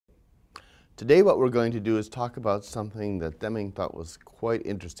Today what we're going to do is talk about something that Deming thought was quite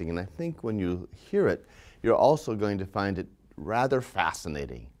interesting, and I think when you hear it, you're also going to find it rather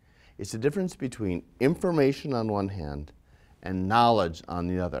fascinating. It's the difference between information on one hand and knowledge on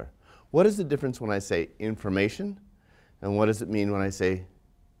the other. What is the difference when I say information, and what does it mean when I say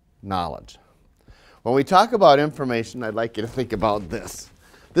knowledge? When we talk about information, I'd like you to think about this.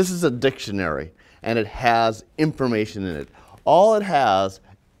 This is a dictionary, and it has information in it. All it has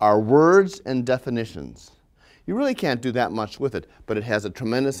are words and definitions. You really can't do that much with it, but it has a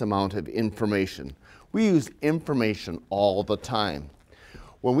tremendous amount of information. We use information all the time.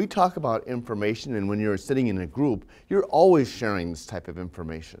 When we talk about information and when you're sitting in a group, you're always sharing this type of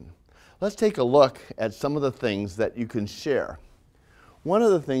information. Let's take a look at some of the things that you can share. One of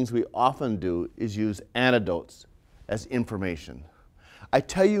the things we often do is use anecdotes as information. I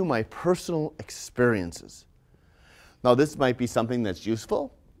tell you my personal experiences. Now, this might be something that's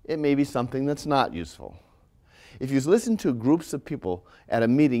useful. It may be something that's not useful. If you listen to groups of people at a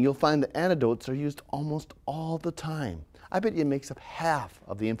meeting, you'll find that anecdotes are used almost all the time. I bet it makes up half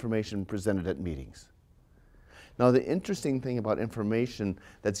of the information presented at meetings. Now, the interesting thing about information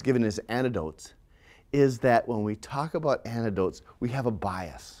that's given as anecdotes is that when we talk about anecdotes, we have a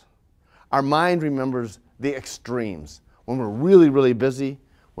bias. Our mind remembers the extremes, when we're really, really busy,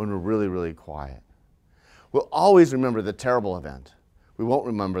 when we're really, really quiet. We'll always remember the terrible event. We won't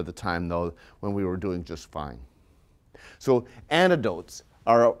remember the time, though, when we were doing just fine. So anecdotes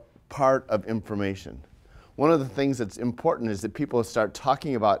are a part of information. One of the things that's important is that people start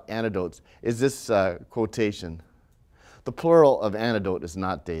talking about anecdotes is this quotation. The plural of anecdote is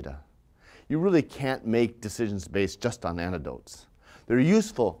not data. You really can't make decisions based just on anecdotes. They're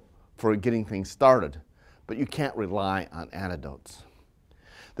useful for getting things started, but you can't rely on anecdotes.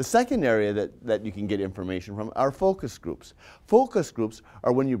 The second area that you can get information from are focus groups. Focus groups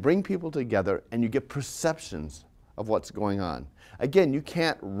are when you bring people together and you get perceptions of what's going on. Again, you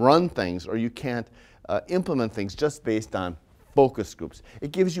can't run things or you can't implement things just based on focus groups.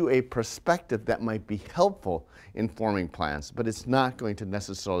 It gives you a perspective that might be helpful in forming plans, but it's not going to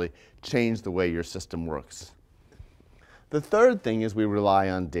necessarily change the way your system works. The third thing is we rely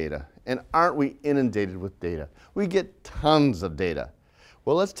on data. And aren't we inundated with data? We get tons of data.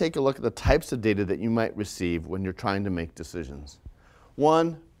 Well, let's take a look at the types of data that you might receive when you're trying to make decisions.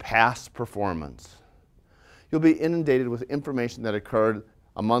 One, past performance. You'll be inundated with information that occurred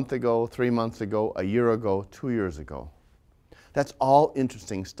a month ago, 3 months ago, a year ago, 2 years ago. That's all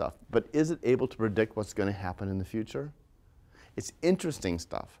interesting stuff, but is it able to predict what's going to happen in the future? It's interesting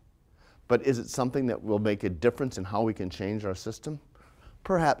stuff, but is it something that will make a difference in how we can change our system?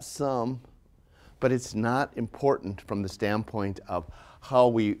 Perhaps some, but it's not important from the standpoint of how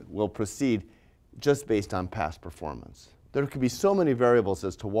we will proceed just based on past performance. There could be so many variables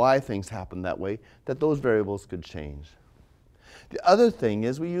as to why things happen that way that those variables could change. The other thing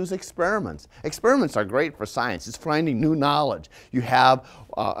is we use experiments. Experiments are great for science. It's finding new knowledge. You have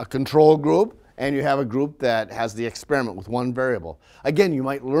a control group and you have a group that has the experiment with one variable. Again, you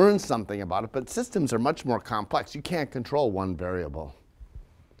might learn something about it, but systems are much more complex. You can't control one variable.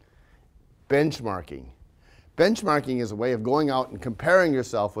 Benchmarking. Benchmarking is a way of going out and comparing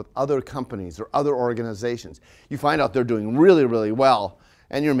yourself with other companies or other organizations. You find out they're doing really, really well,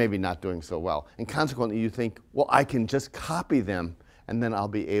 and you're maybe not doing so well. And consequently, you think, well, I can just copy them, and then I'll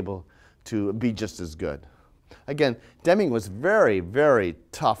be able to be just as good. Again, Deming was very, very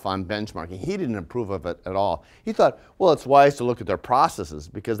tough on benchmarking. He didn't approve of it at all. He thought, well, it's wise to look at their processes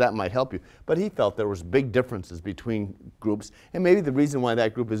because that might help you. But he felt there was big differences between groups, and maybe the reason why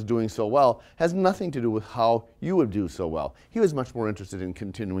that group is doing so well has nothing to do with how you would do so well. He was much more interested in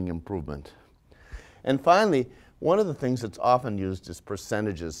continuing improvement. And finally, one of the things that's often used is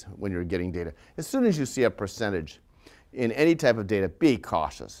percentages when you're getting data. As soon as you see a percentage in any type of data, be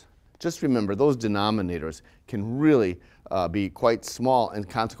cautious. Just remember, those denominators can really be quite small, and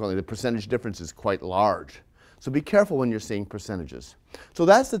consequently, the percentage difference is quite large. So be careful when you're seeing percentages. So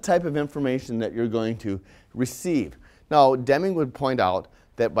that's the type of information that you're going to receive. Now, Deming would point out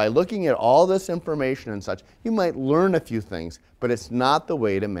that by looking at all this information and such, you might learn a few things, but it's not the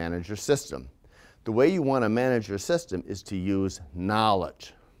way to manage your system. The way you want to manage your system is to use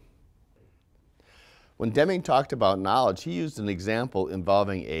knowledge. When Deming talked about knowledge, he used an example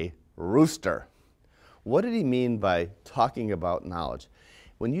involving a rooster. What did he mean by talking about knowledge?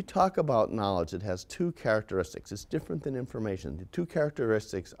 When you talk about knowledge, it has two characteristics. It's different than information. The two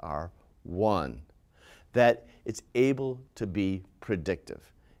characteristics are, one, that it's able to be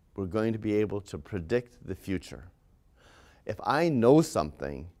predictive. We're going to be able to predict the future. If I know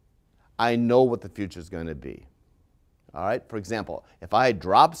something, I know what the future is going to be. All right, for example, if I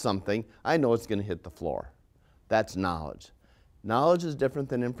drop something, I know it's going to hit the floor. That's knowledge. Knowledge is different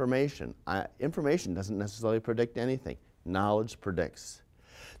than information. Information doesn't necessarily predict anything. Knowledge predicts.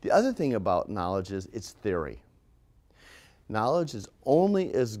 The other thing about knowledge is it's theory. Knowledge is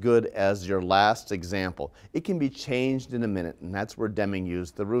only as good as your last example. It can be changed in a minute, and that's where Deming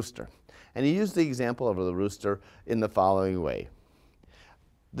used the rooster. And he used the example of the rooster in the following way.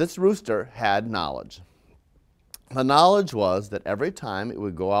 This rooster had knowledge. The knowledge was that every time it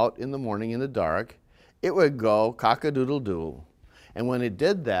would go out in the morning in the dark, it would go cock-a-doodle-doo. And when it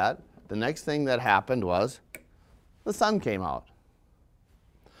did that, the next thing that happened was the sun came out.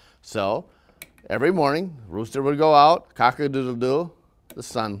 So every morning, the rooster would go out, cock-a-doodle-doo, the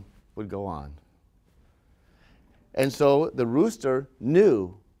sun would go on. And so the rooster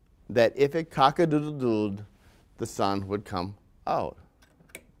knew that if it cock-a-doodle-dooed, the sun would come out.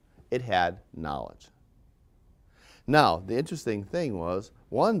 It had knowledge. Now, the interesting thing was,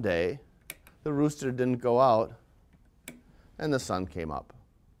 one day, the rooster didn't go out, and the sun came up.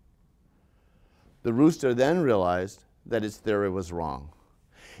 The rooster then realized that its theory was wrong.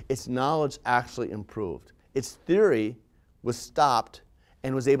 Its knowledge actually improved. Its theory was stopped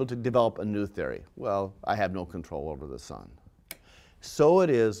and was able to develop a new theory. Well, I have no control over the sun. So it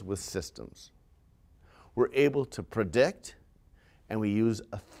is with systems. We're able to predict, and we use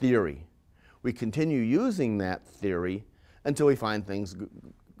a theory. We continue using that theory until we find things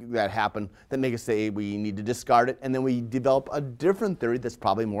that happen that make us say we need to discard it, and then we develop a different theory that's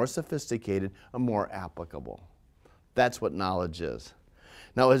probably more sophisticated and more applicable. That's what knowledge is.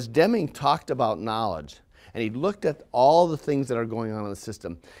 Now, as Deming talked about knowledge, and he looked at all the things that are going on in the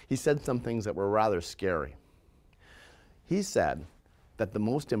system, he said some things that were rather scary. He said that the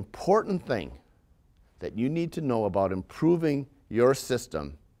most important thing that you need to know about improving your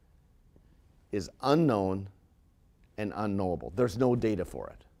system is unknown and unknowable. There's no data for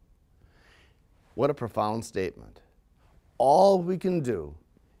it. What a profound statement. All we can do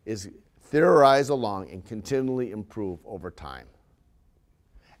is theorize along and continually improve over time.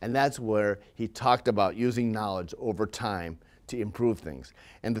 And that's where he talked about using knowledge over time to improve things.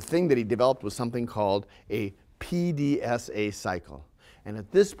 And the thing that he developed was something called a PDSA cycle. And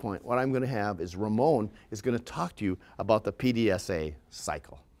at this point, what I'm going to have is Ramon is going to talk to you about the PDSA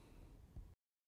cycle.